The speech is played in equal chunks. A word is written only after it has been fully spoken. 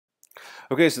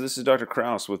Okay, so this is Dr.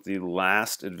 Kraus with the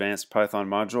last advanced Python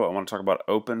module. I want to talk about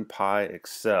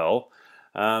openpyxl.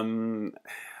 Um,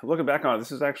 Looking back on it,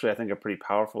 this is actually, I think, a pretty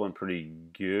powerful and pretty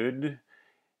good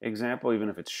example, even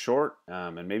if it's short.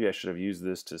 And maybe I should have used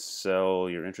this to sell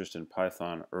your interest in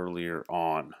Python earlier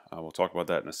on. We'll talk about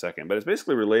that in a second. But it's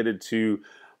basically related to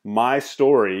my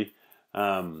story.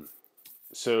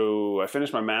 So I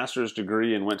finished my master's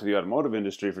degree and went to the automotive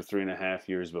industry for 3.5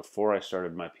 years before I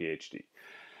started my PhD.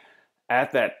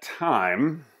 At that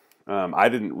time, I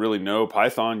didn't really know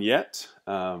Python yet.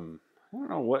 I don't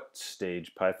know what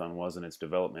stage Python was in its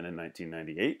development in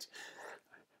 1998.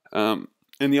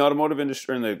 In the automotive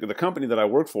industry, and the company that I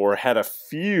worked for had a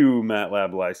few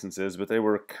MATLAB licenses, but they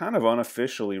were kind of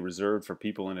unofficially reserved for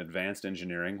people in advanced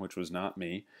engineering, which was not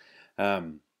me.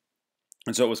 And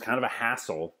so it was kind of a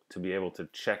hassle to be able to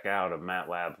check out a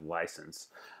MATLAB license.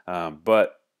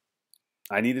 But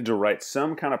I needed to write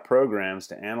some kind of programs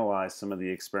to analyze some of the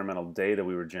experimental data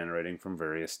we were generating from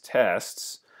various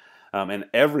tests. And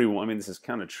everyone, I mean, this is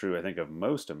kind of true, I think, of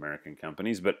most American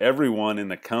companies, but everyone in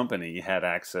the company had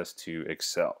access to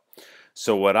Excel.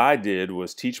 So what I did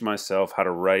was teach myself how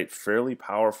to write fairly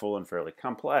powerful and fairly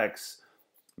complex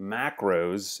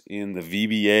macros in the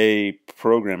VBA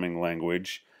programming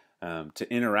language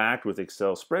to interact with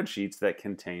Excel spreadsheets that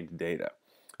contained data.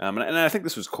 And I think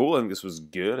this was cool. I think this was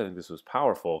good. I think this was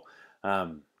powerful.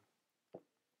 But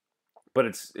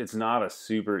it's not a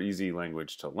super easy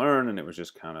language to learn, and it was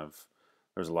just kind of,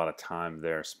 there's a lot of time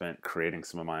there spent creating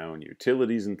some of my own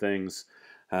utilities and things.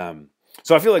 So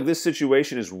I feel like this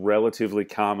situation is relatively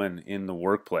common in the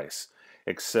workplace.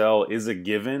 Excel is a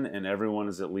given, and everyone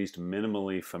is at least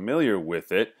minimally familiar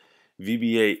with it.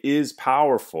 VBA is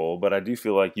powerful, but I do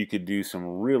feel like you could do some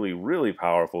really, really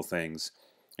powerful things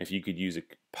if you could use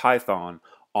Python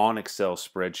on Excel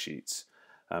spreadsheets.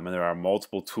 And there are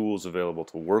multiple tools available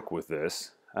to work with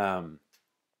this. And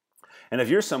if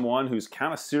you're someone who's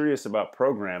kind of serious about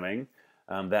programming,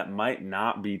 that might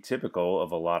not be typical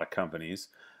of a lot of companies.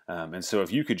 And so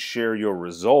if you could share your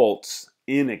results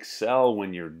in Excel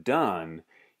when you're done,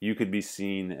 you could be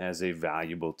seen as a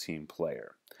valuable team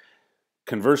player.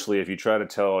 Conversely, if you try to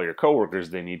tell all your coworkers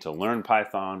they need to learn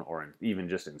Python or even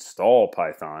just install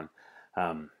Python,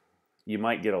 you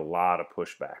might get a lot of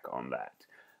pushback on that.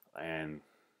 And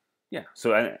yeah,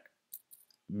 so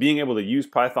being able to use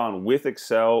Python with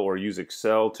Excel or use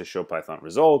Excel to show Python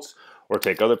results or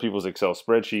take other people's Excel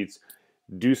spreadsheets,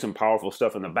 do some powerful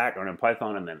stuff in the background in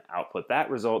Python and then output that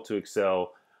result to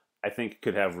Excel, I think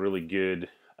could have really good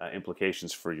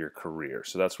implications for your career.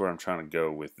 So that's where I'm trying to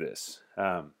go with this.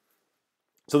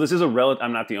 So this is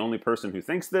I'm not the only person who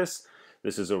thinks this.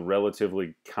 This is a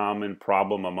relatively common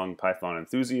problem among Python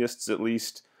enthusiasts, at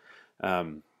least.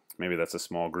 Maybe that's a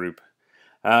small group.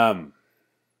 So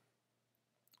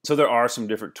there are some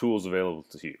different tools available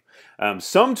to you.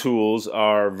 Some tools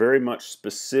are very much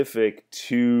specific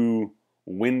to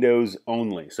Windows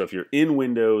only. So if you're in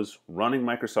Windows running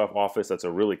Microsoft Office, that's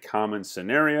a really common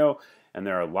scenario, and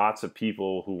there are lots of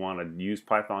people who want to use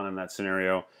Python in that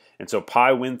scenario. And so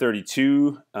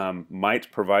PyWin32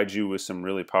 might provide you with some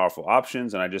really powerful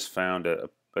options, and I just found a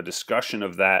discussion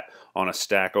of that on a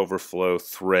Stack Overflow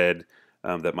thread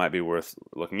that might be worth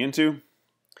looking into.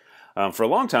 For a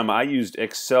long time, I used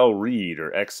XLRead or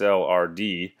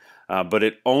XLRD, but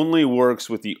it only works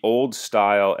with the old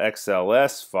style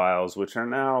XLS files, which are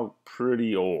now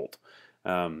pretty old.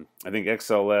 I think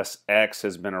XLSX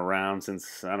has been around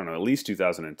since, I don't know, at least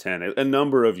 2010, a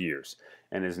number of years,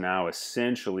 and is now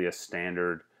essentially a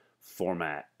standard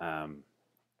format. And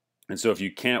so if you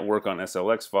can't work on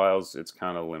SLX files, it's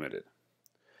kind of limited.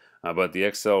 But the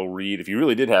XLRead, if you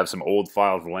really did have some old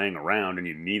files laying around and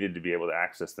you needed to be able to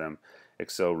access them,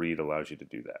 XLRead allows you to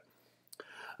do that.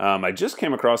 I just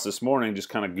came across this morning, just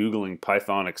kind of Googling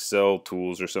Python Excel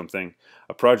tools or something,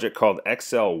 a project called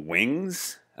XL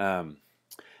Wings. And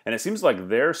it seems like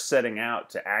they're setting out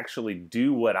to actually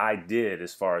do what I did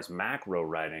as far as macro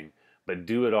writing, but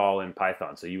do it all in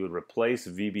Python. So you would replace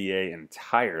VBA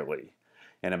entirely.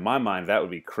 And in my mind, that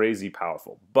would be crazy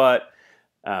powerful. But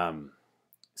it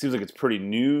seems like it's pretty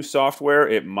new software.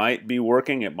 It might be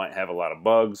working. It might have a lot of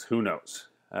bugs. Who knows?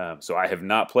 So I have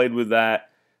not played with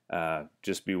that.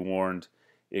 Just be warned.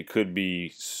 It could be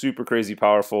super crazy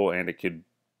powerful, and it could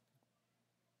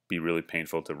be really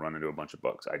painful to run into a bunch of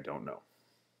bugs. I don't know.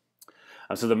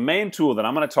 So the main tool that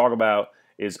I'm going to talk about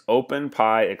is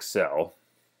openpyxl,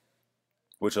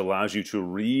 which allows you to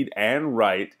read and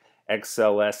write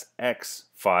XLSX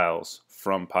files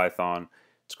from Python.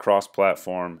 It's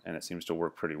cross-platform, and it seems to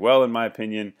work pretty well in my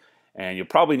opinion. And you'll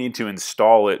probably need to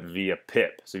install it via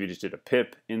pip. So if you just did a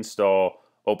pip install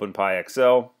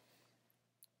openpyxl,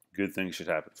 good things should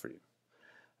happen for you.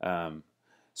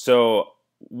 So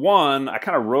one, I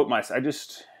kind of wrote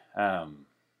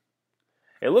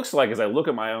it looks like as I look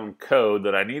at my own code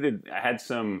that I had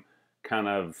some kind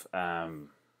of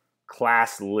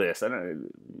class list. I don't know,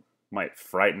 it might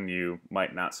frighten you,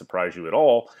 might not surprise you at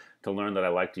all to learn that I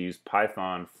like to use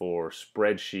Python for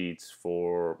spreadsheets,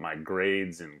 for my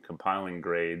grades and compiling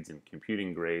grades and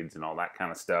computing grades and all that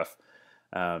kind of stuff.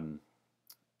 One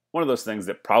of those things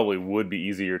that probably would be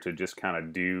easier to just kind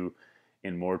of do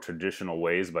in more traditional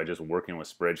ways by just working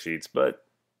with spreadsheets, but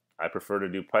I prefer to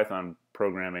do Python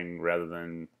programming rather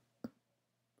than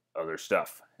other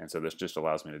stuff. And so this just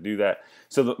allows me to do that.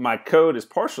 So my code is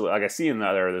partially, like I see in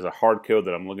there's a hard code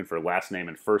that I'm looking for last name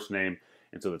and first name.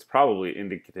 And so that's probably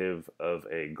indicative of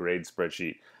a grade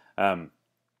spreadsheet.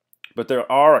 But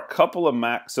there are a couple of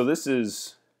so this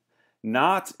is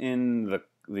not in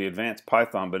the advanced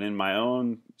Python, but in my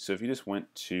own. So if you just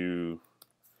went to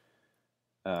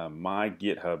my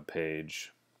GitHub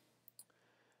page,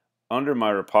 under my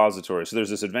repository, so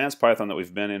there's this advanced Python that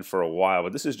we've been in for a while,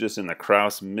 but this is just in the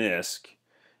Kraus MISC,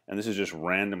 and this is just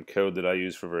random code that I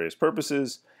use for various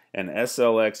purposes, and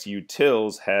SLX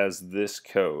utils has this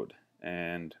code,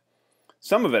 and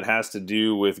some of it has to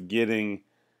do with getting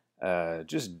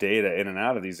just data in and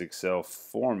out of these Excel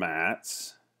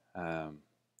formats.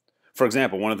 For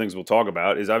example, one of the things we'll talk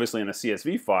about is obviously in a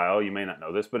CSV file, you may not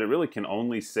know this, but it really can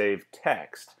only save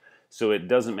text. So it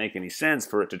doesn't make any sense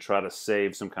for it to try to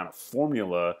save some kind of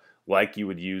formula like you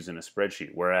would use in a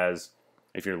spreadsheet. Whereas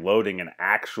if you're loading an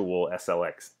actual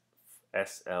SLSX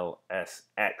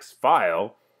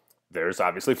file, there's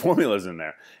obviously formulas in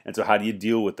there. And so how do you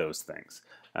deal with those things?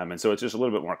 And so it's just a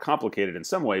little bit more complicated in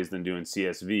some ways than doing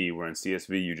CSV, where in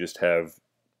CSV you just have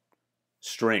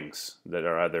strings that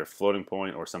are either floating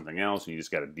point or something else, and you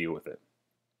just got to deal with it.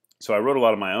 So I wrote a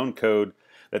lot of my own code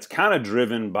that's kind of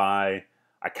driven by,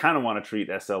 I kind of want to treat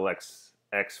SLX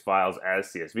files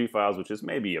as CSV files, which is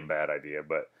maybe a bad idea,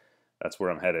 but that's where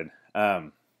I'm headed.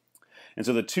 And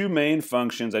so the two main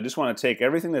functions, I just want to take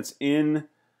everything that's in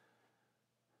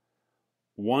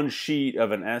one sheet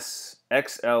of an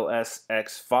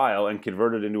XLSX file and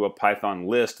convert it into a Python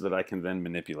list that I can then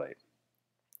manipulate.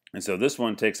 And so this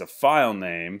one takes a file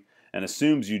name and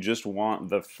assumes you just want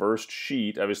the first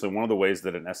sheet. Obviously, one of the ways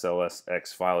that an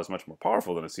SLSX file is much more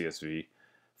powerful than a CSV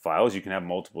file is you can have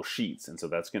multiple sheets, and so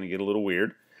that's going to get a little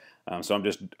weird. So I'm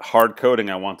just hard coding.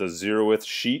 I want the 0th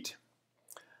sheet,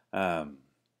 and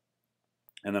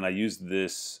then I use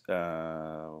this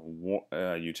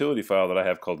utility file that I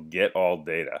have called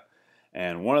getAllData.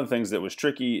 And one of the things that was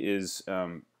tricky is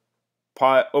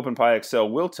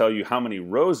openpyxl will tell you how many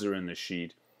rows are in the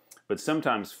sheet, but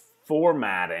sometimes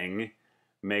formatting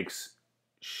makes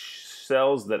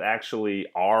cells that actually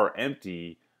are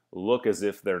empty look as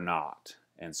if they're not.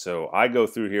 And so I go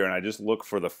through here and I just look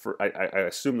for I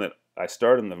assume that I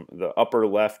start in the upper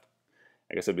left.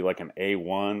 I guess it'd be like an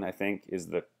A1, I think, is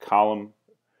the column,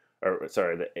 or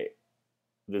sorry,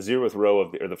 the 0th row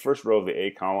of the, or the first row of the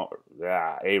A column,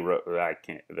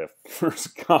 the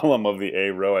first column of the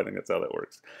A row, I think that's how that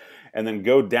works. And then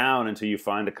go down until you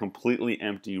find a completely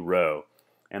empty row.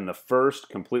 And the first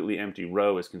completely empty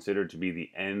row is considered to be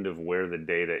the end of where the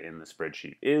data in the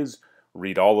spreadsheet is.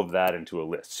 Read all of that into a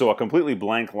list. So a completely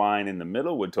blank line in the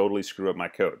middle would totally screw up my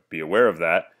code. Be aware of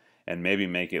that and maybe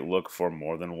make it look for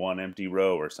more than one empty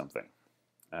row or something.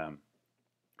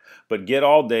 But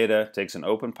getAllData takes an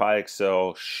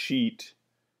openpyxl sheet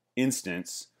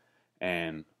instance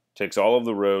and takes all of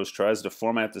the rows, tries to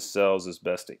format the cells as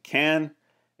best it can,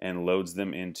 and loads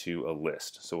them into a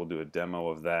list. So we'll do a demo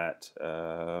of that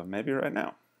maybe right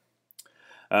now.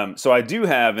 So I do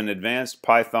have an advanced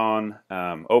Python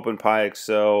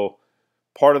openpyxl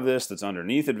part of this that's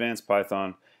underneath advanced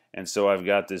Python, and so I've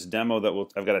got this demo that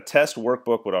I've got a test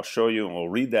workbook, what I'll show you, and we'll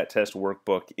read that test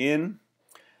workbook in,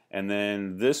 and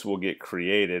then this will get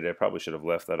created. I probably should have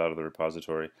left that out of the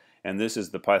repository, and this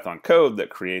is the Python code that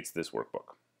creates this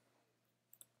workbook.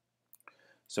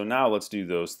 So now let's do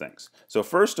those things. So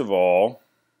first of all,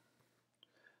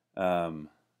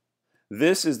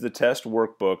 this is the test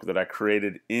workbook that I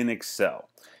created in Excel.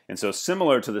 And so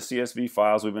similar to the CSV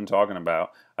files we've been talking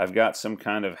about, I've got some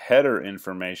kind of header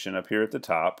information up here at the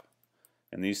top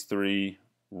in these 3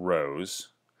 rows.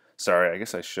 Sorry, I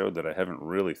guess I showed that I haven't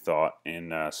really thought in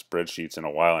spreadsheets in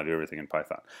a while. I do everything in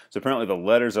Python. So apparently the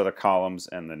letters are the columns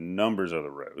and the numbers are the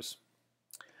rows.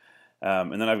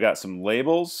 And then I've got some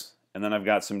labels, and then I've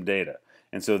got some data.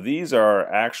 And so these are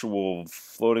actual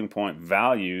floating point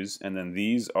values, and then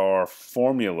these are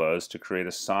formulas to create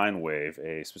a sine wave,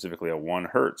 specifically a 1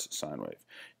 Hertz sine wave,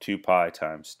 2 pi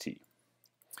times t.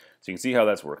 So you can see how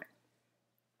that's working.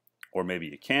 Or maybe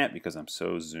you can't because I'm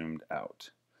so zoomed out.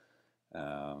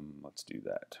 Let's do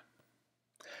that.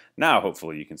 Now,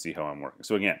 hopefully, you can see how I'm working.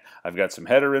 So again, I've got some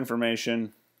header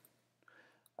information.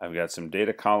 I've got some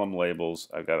data column labels.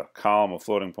 I've got a column of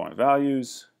floating point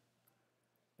values.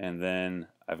 And then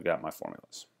I've got my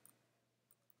formulas.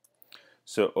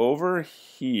 So over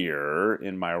here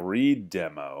in my read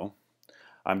demo,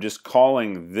 I'm just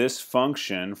calling this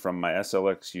function from my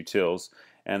SLX utils.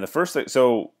 And the first thing,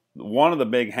 so one of the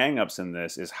big hangups in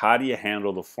this is how do you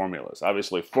handle the formulas?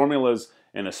 Obviously, formulas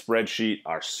in a spreadsheet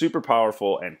are super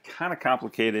powerful and kind of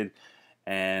complicated.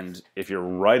 And if you're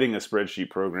writing a spreadsheet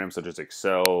program such as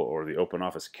Excel or the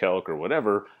OpenOffice Calc or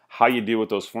whatever, how you deal with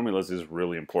those formulas is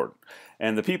really important.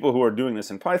 And the people who are doing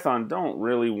this in Python don't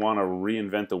really want to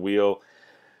reinvent the wheel.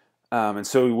 And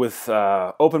so with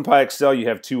openpyxl, you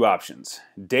have two options.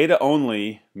 Data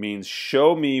only means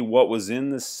show me what was in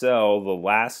the cell the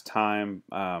last time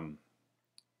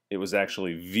it was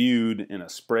actually viewed in a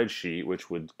spreadsheet, which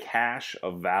would cache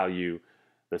a value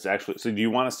that's actually, so do you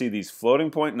want to see these floating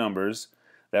point numbers?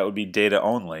 That would be data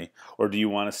only. Or do you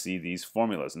want to see these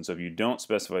formulas? And so if you don't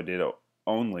specify data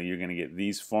only, you're going to get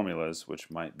these formulas, which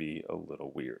might be a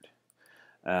little weird.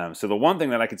 So the one thing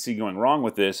that I could see going wrong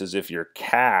with this is if your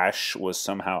cache was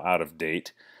somehow out of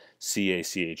date,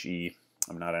 C-A-C-H-E,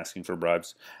 I'm not asking for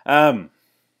bribes. I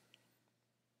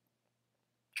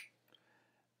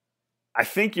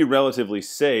think you're relatively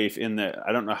safe in that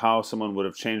I don't know how someone would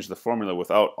have changed the formula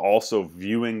without also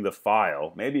viewing the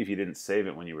file. Maybe if you didn't save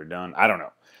it when you were done, I don't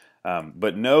know.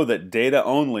 But know that data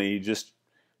only just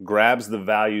grabs the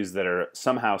values that are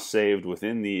somehow saved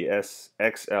within the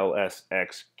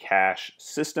XLSX cache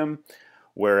system,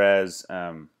 whereas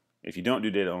if you don't do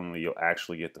data only, you'll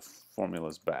actually get the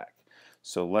formulas back.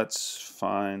 So let's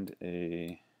find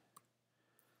a,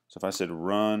 so if I said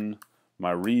run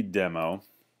my read demo,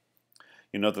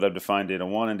 you note that I've defined data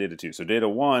 1 and data 2. So data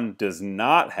 1 does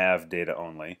not have data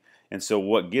only, and so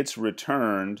what gets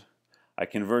returned, I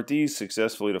convert these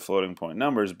successfully to floating point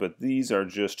numbers, but these are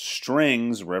just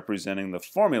strings representing the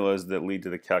formulas that lead to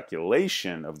the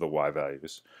calculation of the y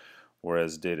values,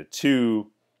 whereas data 2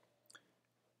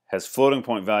 has floating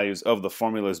point values of the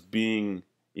formulas being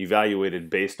evaluated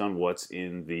based on what's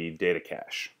in the data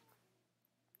cache.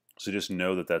 So just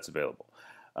know that that's available.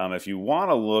 If you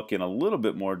want to look in a little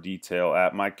bit more detail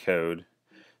at my code,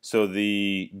 so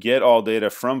the get all data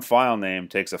from file name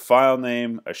takes a file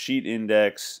name, a sheet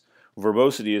index,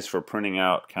 verbosity is for printing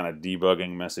out kind of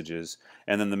debugging messages,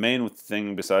 and then the main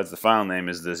thing besides the file name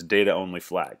is this data only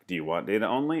flag. Do you want data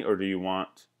only or do you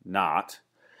want not?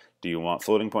 Do you want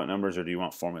floating point numbers or do you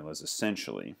want formulas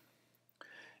essentially?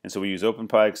 And so we use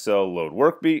openpyxl load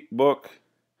workbook.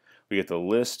 We get the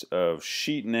list of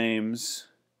sheet names.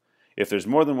 If there's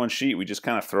more than one sheet, we just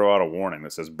kind of throw out a warning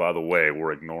that says, by the way,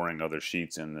 we're ignoring other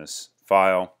sheets in this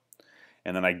file.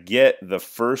 And then I get the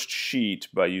first sheet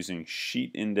by using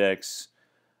sheet index.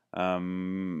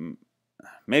 Maybe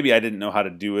I didn't know how to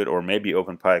do it, or maybe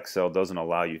openpyxl doesn't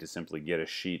allow you to simply get a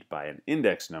sheet by an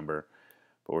index number.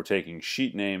 But we're taking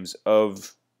sheet names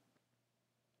of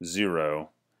 0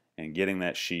 and getting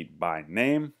that sheet by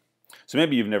name. So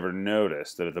maybe you've never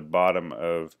noticed that at the bottom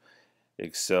of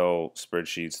Excel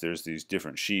spreadsheets, there's these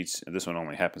different sheets. And this one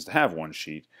only happens to have one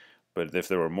sheet, but if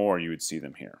there were more, you would see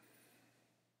them here.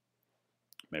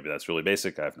 Maybe that's really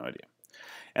basic, I have no idea.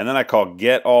 And then I call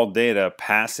get all data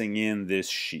passing in this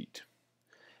sheet.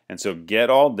 And so get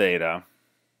all data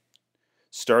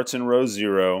starts in row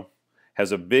 0,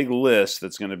 has a big list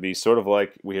that's going to be sort of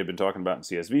like we had been talking about in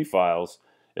CSV files.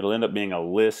 It'll end up being a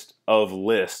list of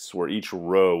lists where each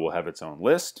row will have its own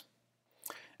list.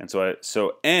 And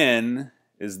so n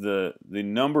is the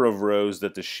number of rows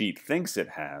that the sheet thinks it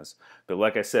has. But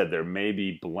like I said, there may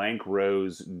be blank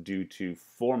rows due to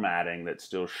formatting that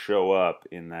still show up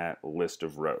in that list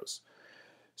of rows.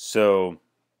 So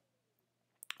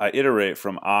I iterate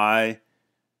from I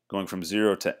going from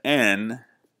 0 to n,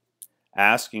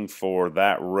 asking for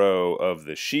that row of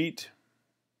the sheet.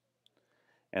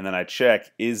 And then I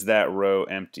check, is that row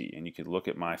empty? And you could look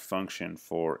at my function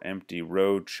for empty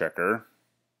row checker.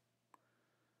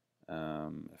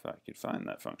 If I could find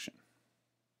that function.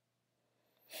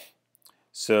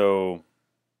 So,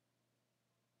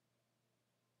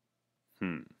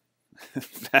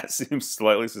 that seems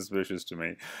slightly suspicious to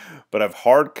me. But I've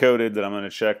hard-coded that I'm going to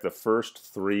check the first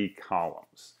 3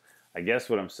 columns. I guess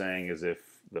what I'm saying is if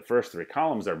the first 3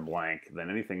 columns are blank, then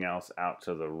anything else out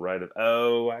to the right of,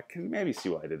 oh, I can maybe see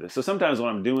why I did this. So sometimes when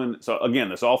I'm doing, so again,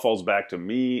 this all falls back to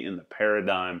me in the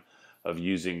paradigm of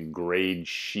using grade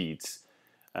sheets.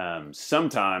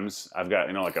 Sometimes I've got,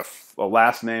 like a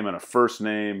last name and a first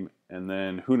name, and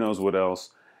then who knows what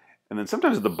else. And then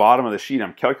sometimes at the bottom of the sheet,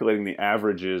 I'm calculating the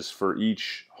averages for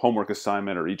each homework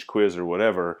assignment or each quiz or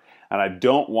whatever. And I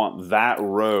don't want that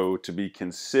row to be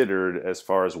considered as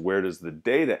far as where does the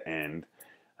data end.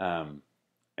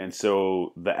 And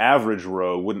so the average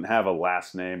row wouldn't have a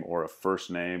last name or a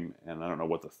first name, and I don't know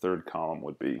what the third column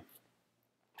would be.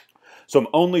 So I'm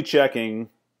only checking,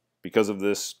 because of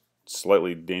this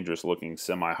slightly dangerous looking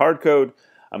semi-hard code,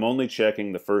 I'm only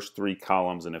checking the first 3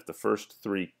 columns, and if the first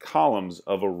 3 columns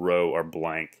of a row are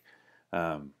blank,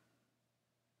 then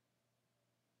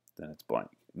it's blank.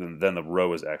 Then the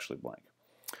row is actually blank.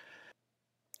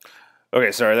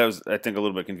 Okay, sorry, that was, I think, a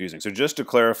little bit confusing. So just to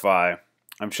clarify,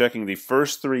 I'm checking the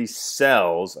first 3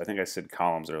 cells, I think I said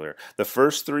columns earlier, the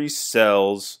first 3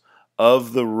 cells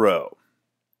of the row.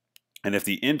 And if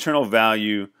the internal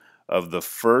value of the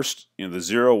first, the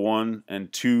 0, 1,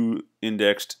 and 2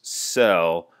 indexed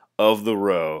cell of the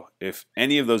row, if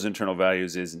any of those internal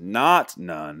values is not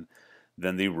none,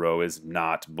 then the row is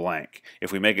not blank.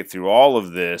 If we make it through all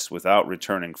of this without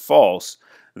returning false,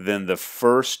 then the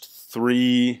first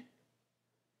 3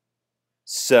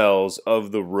 cells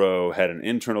of the row had an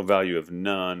internal value of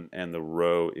none, and the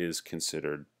row is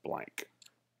considered blank.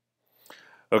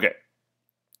 Okay,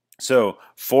 so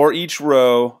for each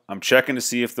row, I'm checking to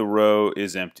see if the row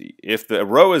is empty. If the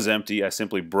row is empty, I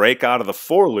simply break out of the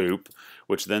for loop,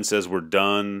 which then says we're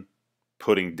done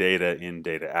putting data in,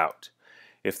 data out.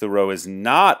 If the row is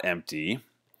not empty,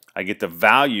 I get the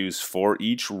values for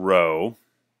each row,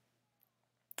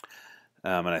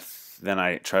 and then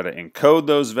I try to encode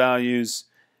those values,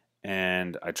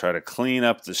 and I try to clean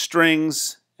up the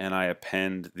strings, and I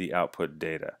append the output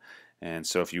data. And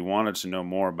so if you wanted to know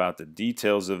more about the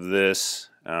details of this,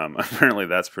 apparently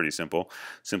that's pretty simple.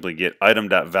 Simply get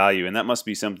item.value, and that must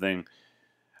be something,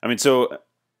 so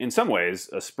in some ways,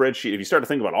 a spreadsheet, if you start to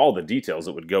think about all the details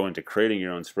that would go into creating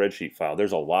your own spreadsheet file,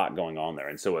 there's a lot going on there.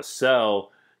 And so a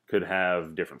cell could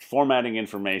have different formatting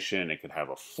information, it could have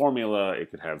a formula,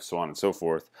 it could have so on and so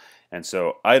forth. And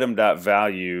so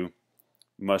item.value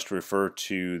must refer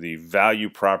to the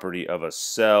value property of a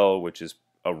cell, which is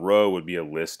a row would be a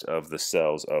list of the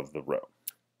cells of the row.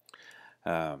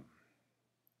 And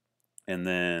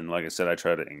then, like I said, I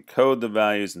try to encode the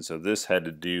values, and so this had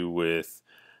to do with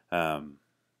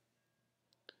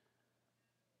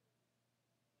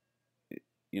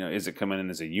is it coming in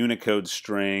as a Unicode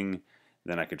string?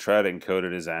 Then I could try to encode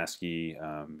it as ASCII,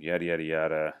 yada, yada,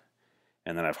 yada.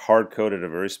 And then I've hard-coded a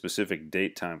very specific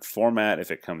date-time format.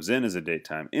 If it comes in as a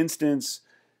date-time instance,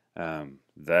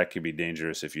 that could be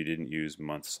dangerous if you didn't use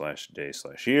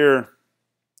month/day/year,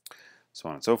 so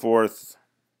on and so forth.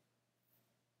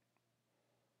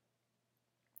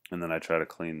 And then I try to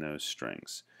clean those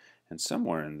strings. And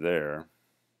somewhere in there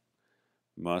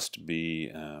must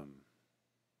be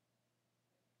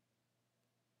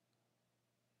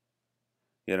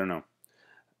I don't know.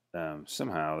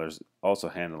 Somehow there's also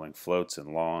handling floats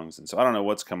and longs, and so I don't know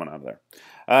what's coming out of there.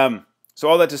 So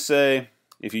all that to say,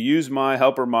 if you use my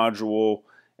helper module,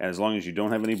 and as long as you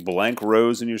don't have any blank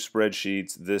rows in your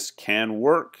spreadsheets, this can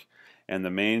work. And the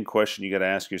main question you got to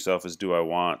ask yourself is, do I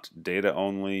want data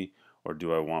only or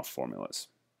do I want formulas?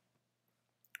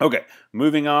 Okay,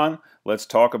 moving on, let's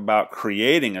talk about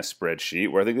creating a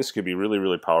spreadsheet, where I think this could be really,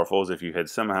 really powerful, is if you had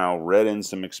somehow read in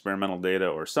some experimental data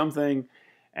or something,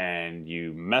 and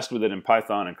you messed with it in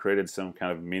Python and created some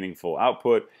kind of meaningful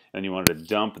output, and you wanted to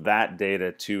dump that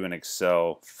data to an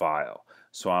Excel file.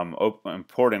 So I'm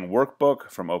importing workbook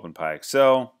from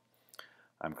openpyxl.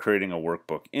 I'm creating a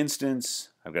workbook instance.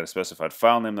 I've got a specified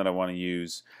file name that I want to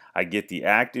use. I get the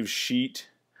active sheet.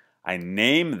 I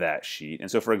name that sheet. And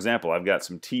so, for example, I've got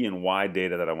some T and Y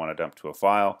data that I want to dump to a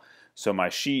file. So my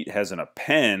sheet has an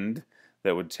append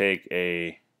that would take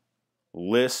a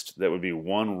list that would be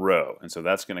one row. And so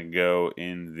that's going to go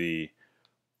in the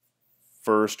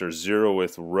first or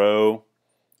 0th row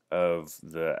of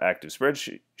the active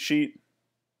spreadsheet.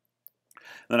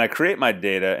 Then I create my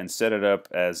data and set it up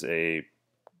as a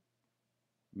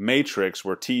matrix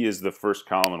where T is the first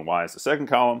column and Y is the second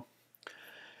column.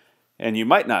 And you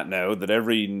might not know that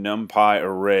every NumPy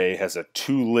array has a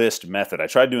toList method. I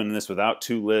tried doing this without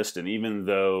toList, and even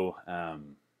though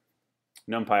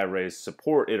NumPy arrays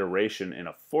support iteration in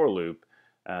a for loop,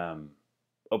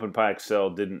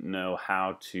 openpyxl didn't know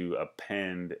how to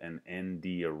append an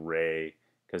ND array,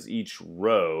 because each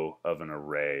row of an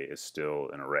array is still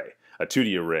an array. A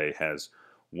 2D array has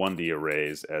 1D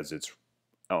arrays as its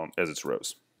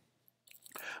rows.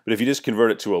 But if you just convert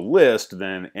it to a list,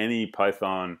 then any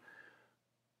Python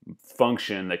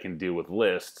function that can deal with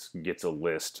lists gets a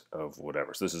list of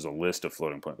whatever. So this is a list of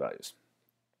floating point values.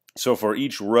 So for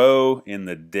each row in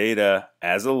the data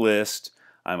as a list,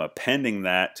 I'm appending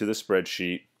that to the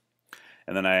spreadsheet,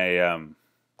 and then I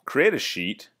create a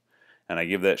sheet, and I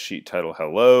give that sheet title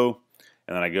hello,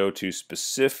 and then I go to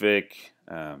specific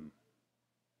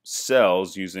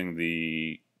cells using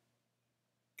the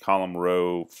column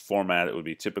row format that would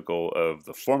be typical of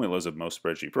the formulas of most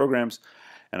spreadsheet programs,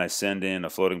 and I send in a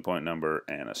floating point number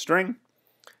and a string,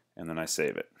 and then I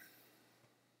save it.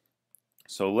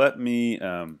 So let me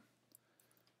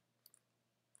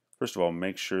first of all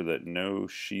make sure that no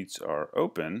sheets are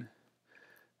open,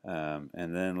 and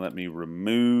then let me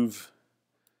remove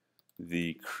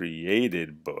the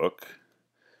created book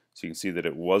so you can see that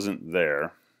it wasn't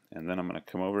there, and then I'm going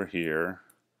to come over here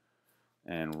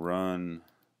and run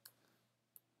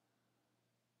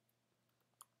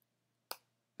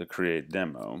the create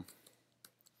demo,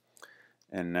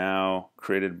 and now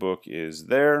created book is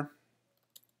there,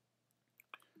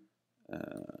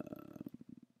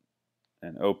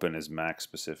 and open is Mac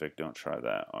specific. Don't try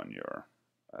that on your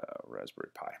Raspberry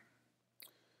Pi.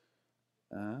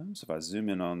 So if I zoom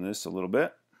in on this a little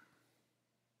bit,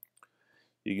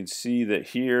 you can see that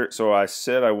here, so I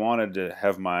said I wanted to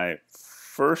have my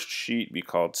first sheet be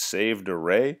called saved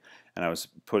array, and I was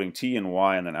putting T and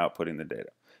Y and then outputting the data.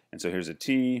 And so here's a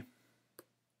T,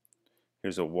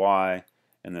 here's a Y,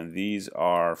 and then these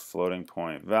are floating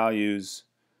point values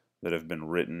that have been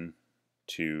written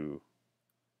to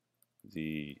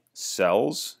the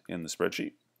cells in the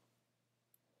spreadsheet.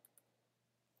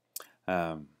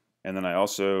 And then I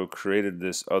also created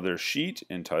this other sheet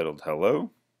entitled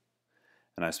hello,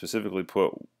 and I specifically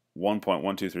put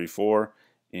 1.1234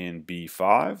 in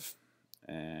B5,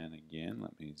 and again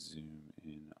let me zoom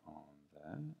in on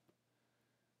that.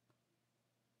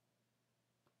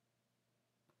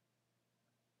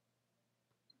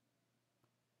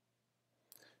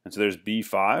 And so there's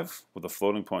B5 with a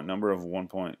floating point number of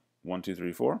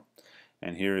 1.1234,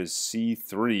 and here is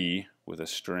C3 with a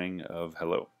string of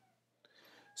hello.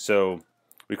 So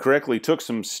we correctly took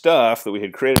some stuff that we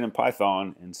had created in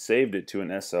Python and saved it to an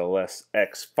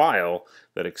SLSX file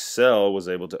that Excel was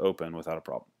able to open without a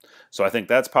problem. So I think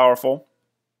that's powerful.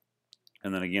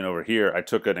 And then again over here, I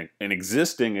took an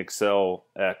existing XLSX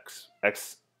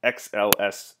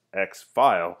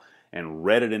file and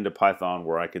read it into Python,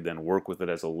 where I could then work with it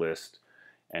as a list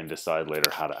and decide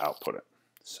later how to output it.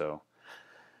 So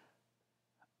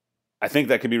I think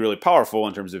that could be really powerful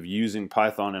in terms of using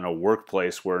Python in a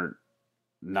workplace where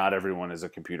not everyone is a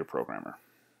computer programmer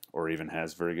or even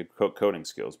has very good coding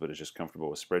skills, but is just comfortable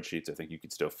with spreadsheets. I think you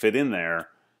could still fit in there,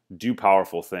 do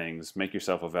powerful things, make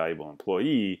yourself a valuable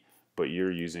employee, but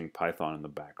you're using Python in the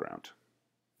background.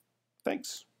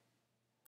 Thanks.